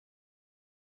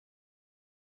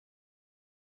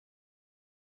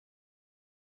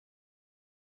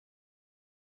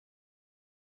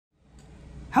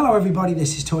Hello everybody,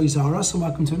 this is Toys R Us and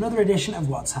welcome to another edition of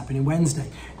What's Happening Wednesday.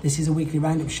 This is a weekly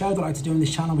roundup show that I like to do on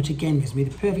this channel, which again gives me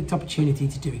the perfect opportunity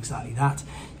to do exactly that.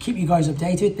 Keep you guys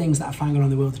updated with things that are fanging on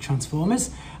the world of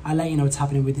Transformers. I'll let you know what's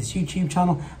happening with this YouTube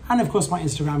channel and of course my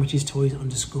Instagram, which is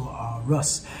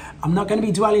Toys_R_Us. I'm not going to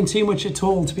be dwelling too much at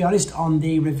all, to be honest, on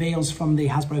the reveals from the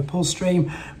Hasbro Pulse stream.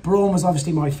 Brawl was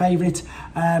obviously my favourite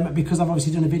because I've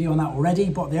obviously done a video on that already,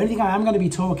 but the only thing I am going to be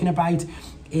talking about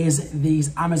is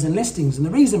these Amazon listings, and the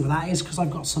reason for that is because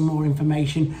I've got some more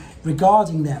information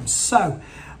regarding them. So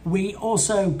we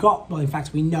also got, well in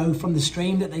fact we know from the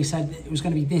stream that they said that it was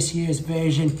going to be this year's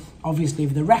version obviously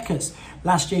of the Wreckers.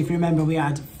 Last year, if you remember, we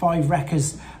had 5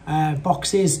 Wreckers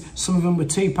boxes. Some of them were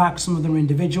 2-packs, some of them were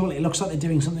individual. It looks like they're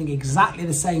doing something exactly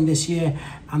the same this year,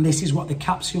 and this is what the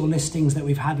capsule listings that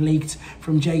we've had leaked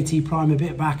from JT Prime a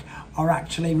bit back are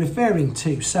actually referring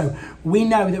to. So we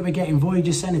know that we're getting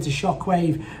Voyager, Senator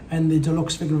Shockwave and the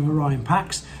deluxe figure of Orion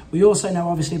packs. We also know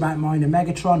obviously about Minor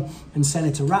Megatron and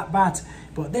Senator Ratbat,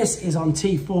 but this is on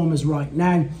T-Formers right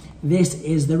now. This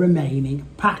is the remaining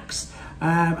packs.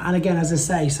 And again, as I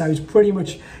say, so it's pretty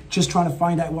much just trying to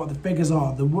find out what the figures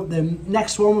are. The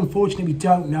next one, unfortunately, we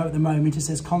don't know at the moment. It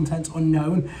says content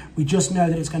unknown. We just know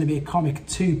that it's going to be a comic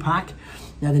 2-pack.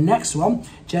 Now, the next one,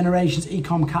 Generations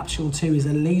Ecom Capsule 2, is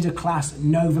a leader class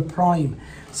Nova Prime.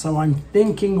 So I'm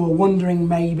thinking or wondering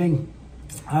maybe,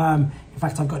 in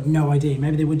fact, I've got no idea.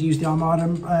 Maybe they would use the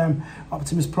Armada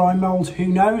Optimus Prime mold. Who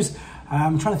knows?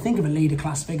 I'm trying to think of a leader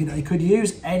class figure that they could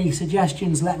use. Any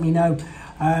suggestions, let me know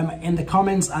in the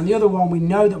comments. And the other one, we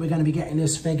know that we're going to be getting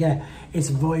this figure. It's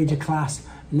Voyager class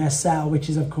Nacelle, which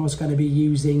is of course going to be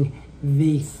using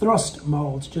the thrust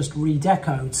molds just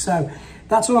redecoed. So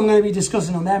that's all I'm going to be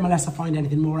discussing on them. Unless I find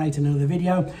anything more out in another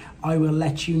video, I will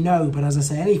let you know. But as I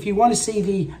say, if you want to see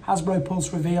the Hasbro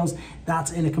Pulse reveals,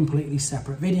 that's in a completely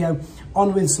separate video.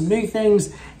 On with some new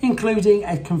things, including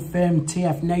a confirmed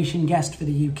tfnation guest for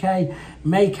the UK.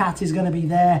 Maycat is going to be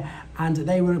there, and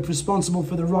they were responsible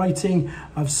for the writing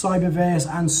of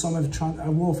Cyberverse and some of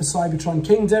War for Cybertron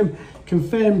Kingdom.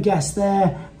 Confirmed guest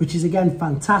there, which is again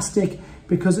fantastic,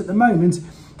 because at the moment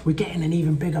we're getting an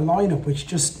even bigger lineup, which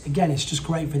just, again, it's just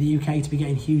great for the UK to be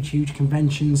getting huge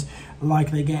conventions like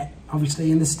they get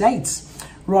obviously in the States.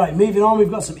 Right, moving on,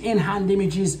 we've got some in-hand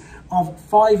images of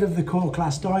 5 of the core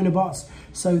class Dinobots.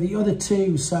 So the other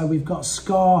 2, so we've got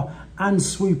Scar and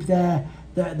Swoop there,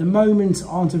 that at the moment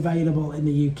aren't available in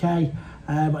the UK.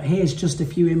 But here's just a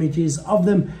few images of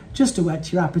them, just to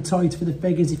whet your appetite for the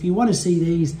figures. If you want to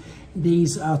see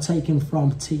these are taken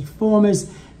from T-Formers.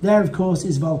 There, of course,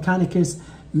 is Volcanicus,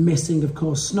 missing, of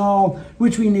course, Snarl,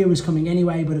 which we knew was coming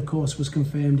anyway, but of course was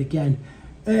confirmed again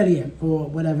earlier, or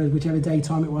whichever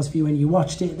daytime it was for you when you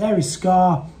watched it. There is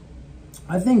Scar.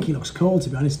 I think he looks cool, to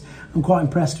be honest. I'm quite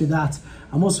impressed with that.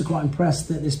 I'm also quite impressed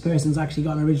that this person's actually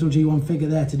got an original G1 figure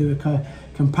there to do a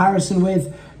comparison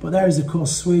with. But there is, of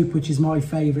course, Swoop, which is my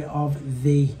favourite of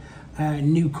the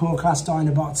new core class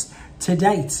Dinobots to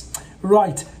date.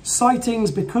 Right, sightings,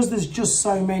 because there's just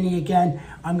so many again,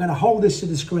 I'm going to hold this to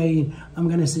the screen. I'm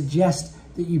going to suggest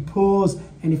that you pause,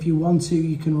 and if you want to,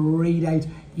 you can read out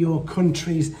your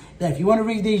countries there. If you want to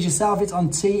read these yourself, it's on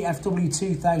TFW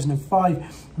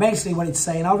 2005. Basically what it's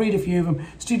saying, I'll read a few of them.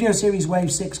 Studio Series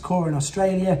Wave 6 core in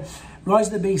Australia. Rise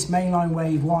of the Beast Mainline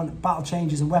Wave 1, Battle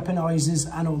Changers and Weaponizers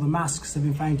and all the masks have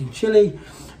been found in Chile.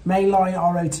 Mainline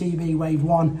ROTB Wave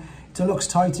 1. Deluxe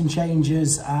Titan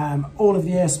Changers, all of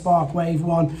the Air Spark Wave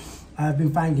 1 have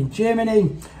been found in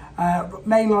Germany.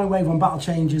 Mainline Wave 1 Battle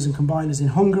Changers and Combiners in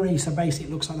Hungary. So basically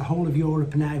it looks like the whole of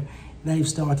Europe now, they've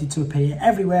started to appear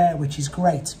everywhere, which is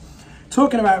great.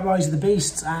 Talking about Rise of the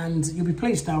Beasts, and you'll be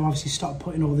pleased now, obviously stop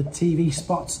putting all the TV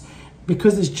spots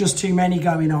because there's just too many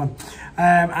going on.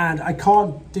 And I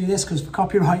can't do this because for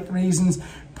copyright reasons.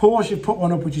 Porsche have put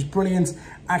one up, which is brilliant,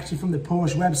 actually from the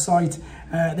Porsche website.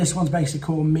 This one's basically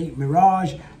called Meet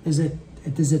Mirage. There's a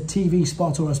TV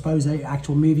spot, or I suppose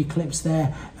actual movie clips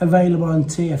there, available on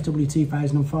TFW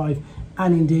 2005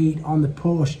 and indeed on the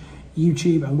Porsche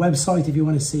YouTube and website if you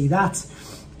want to see that.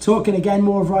 Talking again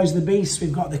more of Rise of the Beasts,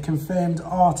 we've got the confirmed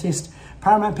artist.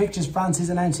 Paramount Pictures France is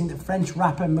announcing that French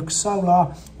rapper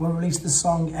Muxolar will release the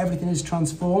song Everything is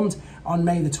Transformed on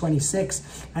May the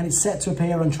 26th, and it's set to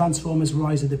appear on Transformers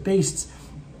Rise of the Beasts,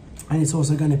 and it's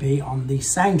also going to be on the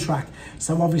soundtrack.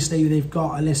 So obviously they've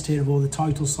got a list here of all the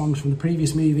title songs from the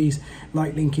previous movies,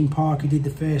 like Linkin Park, who did the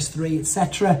first 3,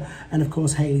 etc., and of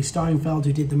course Haley Steinfeld,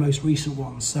 who did the most recent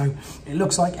ones. So it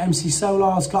looks like MC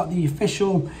Solar's got the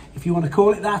official, if you want to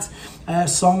call it that,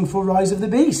 song for Rise of the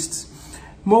Beasts.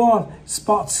 More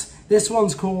spots. This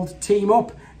one's called Team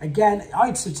Up, Again,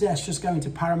 I'd suggest just going to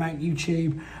Paramount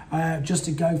YouTube just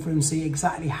to go through and see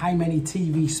exactly how many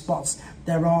TV spots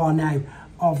there are now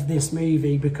of this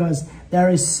movie, because there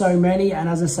is so many. And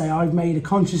as I say, I've made a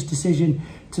conscious decision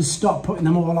to stop putting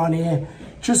them all on here,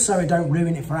 just so I don't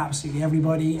ruin it for absolutely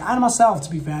everybody, and myself, to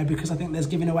be fair, because I think there's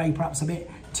giving away perhaps a bit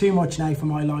too much now for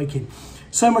my liking.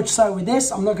 So much so with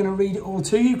this, I'm not going to read it all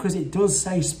to you because it does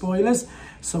say spoilers.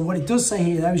 So what it does say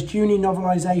here, those junior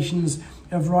novelizations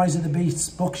of Rise of the Beasts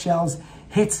bookshelves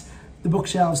hit the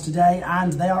bookshelves today,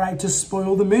 and they are out to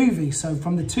spoil the movie. So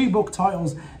from the 2 book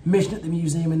titles, Mission at the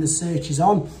Museum and The Search is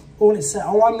on. All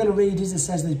I'm going to read is it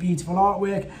says there's beautiful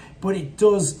artwork, but it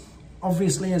does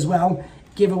obviously as well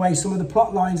give away some of the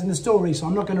plot lines in the story. So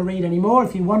I'm not going to read any more.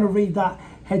 If you want to read that,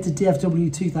 head to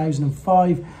DFW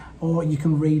 2005, or you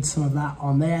can read some of that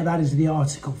on there. That is the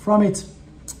article from it.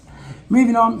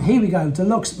 Moving on, here we go.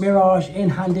 Deluxe Mirage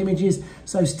in-hand images.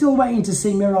 So still waiting to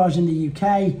see Mirage in the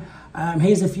UK.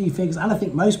 Here's a few figures, and I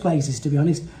think most places, to be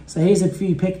honest. So here's a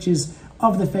few pictures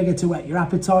of the figure to whet your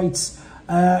appetites.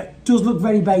 Does look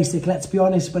very basic, let's be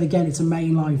honest, but again, it's a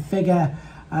mainline figure.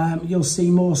 You'll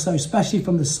see more so, especially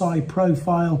from the side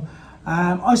profile.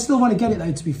 I still want to get it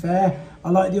though, to be fair.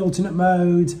 I like the alternate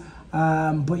mode,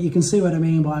 but you can see what I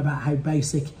mean by about how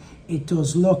basic it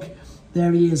does look.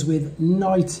 There he is with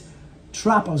Night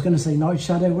Trap. I was going to say Night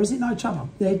Shadow, or is it Night Trap?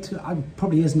 It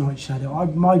probably is Night Shadow.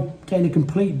 I'm getting a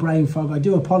complete brain fog. I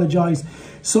do apologise.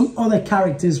 Some other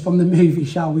characters from the movie,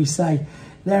 shall we say.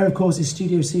 There, of course, is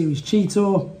Studio Series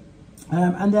Cheetor,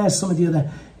 and there's some of the other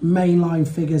mainline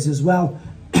figures as well.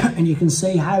 And you can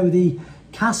see how the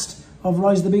cast of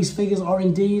Rise of the Beast figures are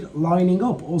indeed lining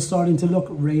up, all starting to look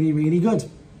really, really good.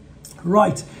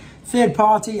 Right, third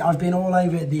party, I've been all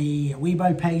over the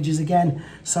Weibo pages again.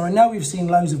 So I know we've seen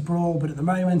loads of Brawl, but at the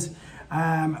moment,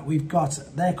 we've got,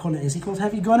 they're calling it, is he called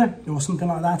Heavy Gunner or something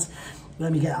like that?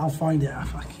 Let me get, I'll find it.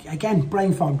 Again,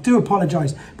 brain fog, do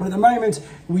apologise. But at the moment,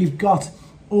 we've got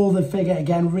all the figure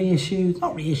again reissued,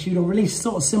 not reissued or released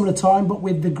sort of similar time, but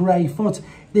with the grey foot.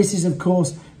 This is, of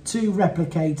course, to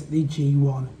replicate the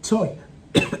G1 toy.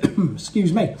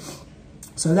 Excuse me.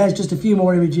 So there's just a few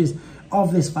more images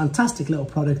of this fantastic little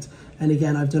product. And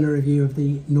again, I've done a review of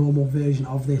the normal version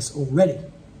of this already.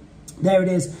 There it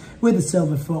is with the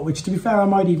silver foot, which to be fair, I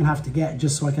might even have to get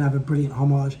just so I can have a brilliant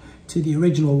homage to the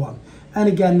original one. And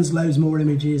again, there's loads more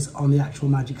images on the actual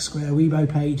Magic Square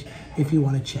Weibo page if you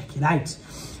want to check it out.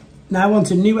 Now on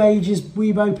to Newage's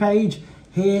Weibo page.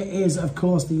 Here is, of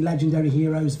course, the Legendary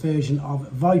Heroes version of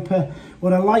Viper.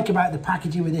 What I like about the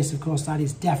packaging with this, of course, that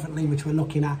is definitely, which we're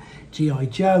looking at, G.I.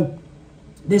 Joe.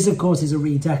 This, of course, is a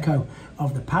redeco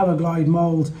of the Powerglide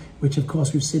mould, which, of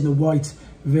course, we've seen the white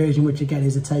version, which, again,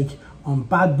 is a take on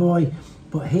Bad Boy.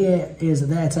 But here is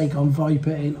their take on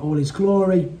Viper in all his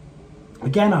glory.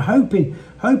 Again, I'm hoping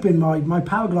my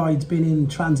Powerglide's been in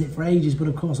transit for ages, but,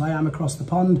 of course, I am across the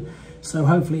pond. So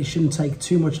hopefully it shouldn't take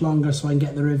too much longer so I can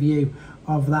get the review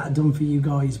of that done for you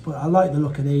guys. But I like the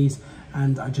look of these,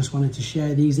 and I just wanted to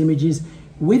share these images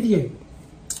with you.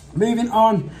 Moving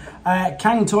on,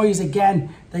 Kang Toys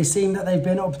again, they seem that they've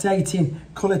been updating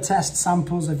colour test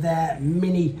samples of their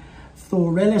mini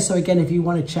Thorilla. So again, if you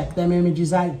want to check them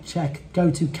images out,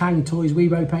 go to Kang Toys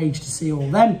Weibo page to see all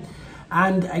them.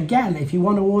 And again, if you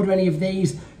want to order any of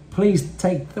these, please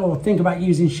think about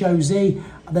using showz.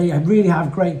 They really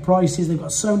have great prices. They've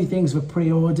got so many things for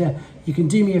pre-order. You can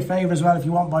do me a favour as well if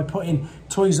you want by putting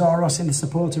Toys R Us in the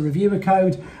supporter reviewer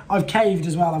code. I've caved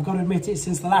as well, I've got to admit it,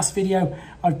 since the last video.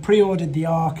 I've pre-ordered the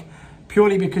Ark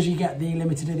purely because you get the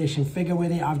limited edition figure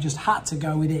with it. I've just had to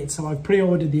go with it, so I've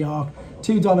pre-ordered the Ark,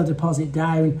 $2 deposit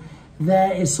down.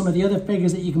 There is some of the other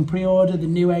figures that you can pre-order. The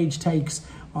Newage takes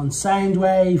on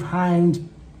Soundwave, Hound,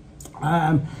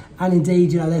 and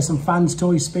indeed, you know, there's some Fans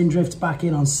Toys Spindrift back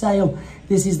in on sale.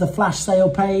 This is the flash sale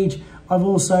page. I've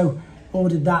also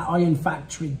ordered that Iron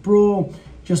Factory Brawl,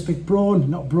 just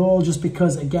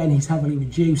because, again, he's heavily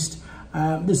reduced.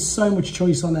 There's so much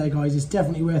choice on there, guys. It's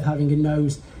definitely worth having a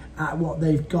nose at what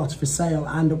they've got for sale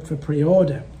and up for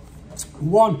pre-order.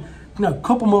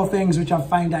 Couple more things which I've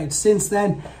found out since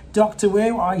then. Doctor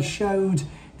Who, I showed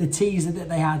the teaser that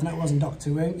they had. No, it wasn't Doctor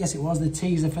Who. Yes, it was the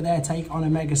teaser for their take on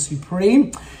Omega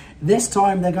Supreme. This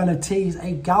time they're going to tease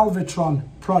a Galvatron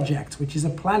project, which is a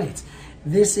planet.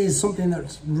 This is something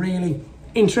that's really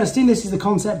interesting. This is the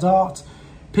concept art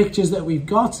pictures that we've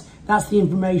got. That's the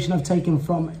information I've taken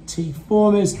from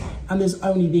T-Formers, and there's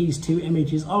only these 2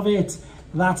 images of it.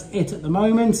 That's it at the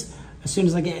moment. As soon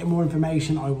as I get more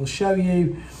information, I will show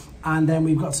you. And then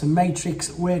we've got some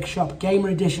Matrix Workshop Gamer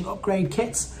Edition upgrade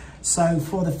kits. So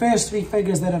for the first 3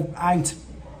 figures that are out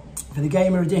For the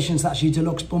Gamer Editions, that's your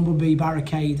Deluxe Bumblebee,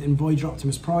 Barricade and Voyager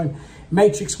Optimus Prime.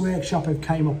 Matrix Workshop have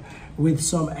came up with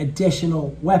some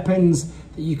additional weapons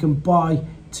that you can buy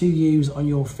to use on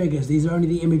your figures. These are only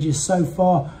the images so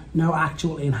far, no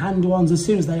actual in-hand ones. As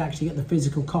soon as they actually get the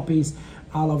physical copies,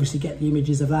 I'll obviously get the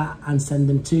images of that and send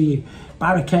them to you.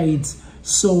 Barricades,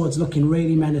 swords looking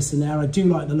really menacing there. I do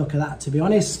like the look of that, to be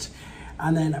honest.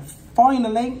 And then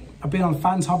finally, I've been on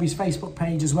Fans Hobbies Facebook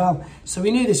page as well. So we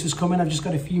knew this was coming. I've just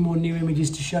got a few more new images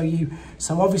to show you.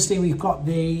 So obviously we've got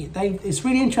it's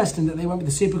really interesting that they went with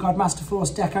the Super God Master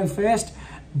Force deco first.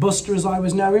 Buster, as I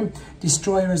was knowing,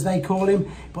 Destroyer as they call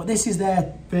him. But this is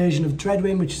their version of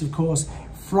Dreadwind, which is of course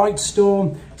Fright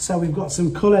Storm. So we've got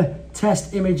some colour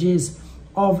test images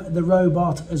of the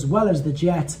robot as well as the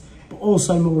jet, but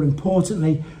also more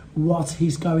importantly, what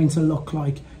he's going to look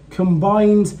like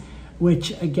combined,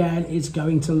 which again is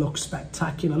going to look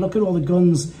spectacular. Look at all the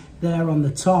guns there on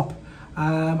the top.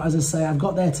 As I say, I've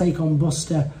got their take on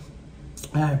Buster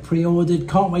pre-ordered.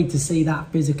 Can't wait to see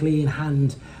that physically in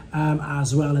hand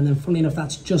as well. And then funnily enough,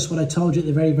 that's just what I told you at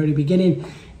the very, very beginning,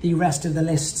 the rest of the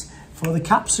list for the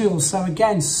capsules. So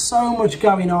again, so much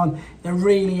going on. There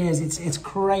really is. It's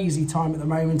crazy time at the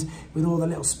moment with all the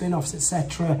little spin-offs,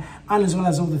 etc., and as well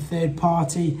as all the third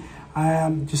party.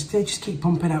 They just keep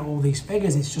pumping out all these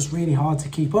figures. It's just really hard to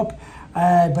keep up.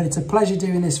 But it's a pleasure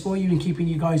doing this for you and keeping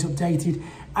you guys updated.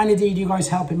 And indeed, you guys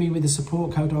helping me with the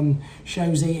support code on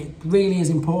showz. It really is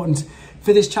important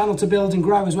for this channel to build and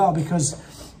grow as well, because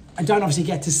I don't obviously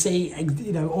get to see,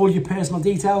 you know, all your personal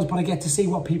details, but I get to see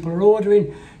what people are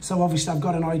ordering. So obviously I've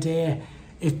got an idea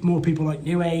if more people like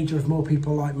Newage or if more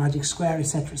people like Magic Square,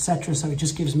 etc., etc. So it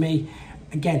just gives me,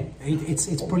 again,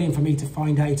 it's brilliant for me to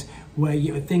find out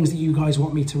things that you guys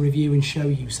want me to review and show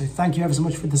you. So thank you ever so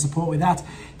much for the support with that.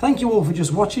 Thank you all for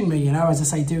just watching me, you know, as I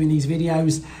say, doing these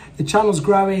videos. The channel's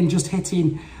growing, just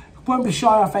hitting, won't be shy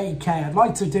off 8K. I'd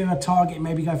like to do a target,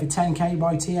 maybe go for 10K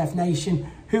by tfnation.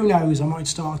 Who knows, I might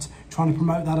start trying to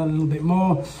promote that a little bit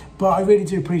more. But I really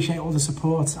do appreciate all the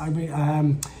support.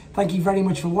 Thank you very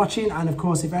much for watching. And of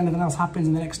course, if anything else happens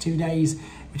in the next 2 days,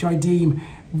 which I deem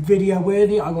video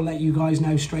worthy, I will let you guys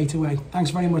know straight away.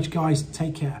 Thanks very much, guys.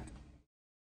 Take care.